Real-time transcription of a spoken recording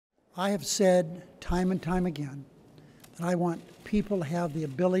I have said time and time again that I want people to have the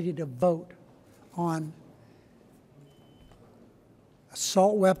ability to vote on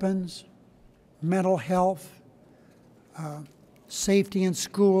assault weapons, mental health, safety in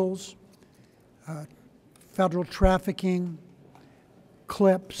schools, federal trafficking,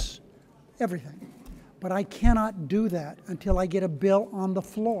 clips, everything. But I cannot do that until I get a bill on the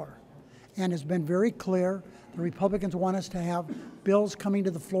floor. And it's been very clear, the Republicans want us to have bills coming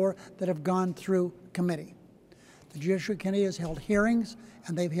to the floor that have gone through committee. The Judiciary Committee has held hearings,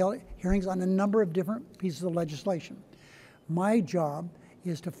 and they've held hearings on a number of different pieces of legislation. My job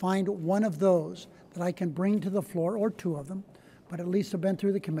is to find one of those that I can bring to the floor, or two of them, but at least have been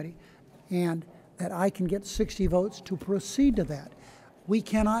through the committee, and that I can get 60 votes to proceed to that. We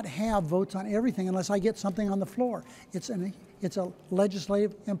cannot have votes on everything unless I get something on the floor. It's a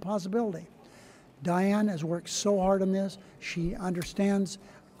legislative impossibility. Diane has worked so hard on this. She understands,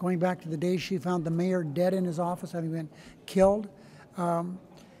 going back to the day she found the mayor dead in his office, having been killed,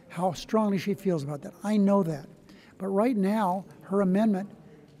 how strongly she feels about that. I know that. But right now, her amendment,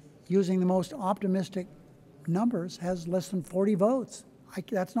 using the most optimistic numbers, has less than 40 votes.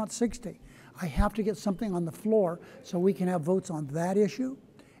 That's not 60. I have to get something on the floor so we can have votes on that issue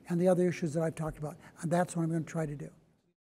and the other issues that I've talked about. And that's what I'm going to try to do.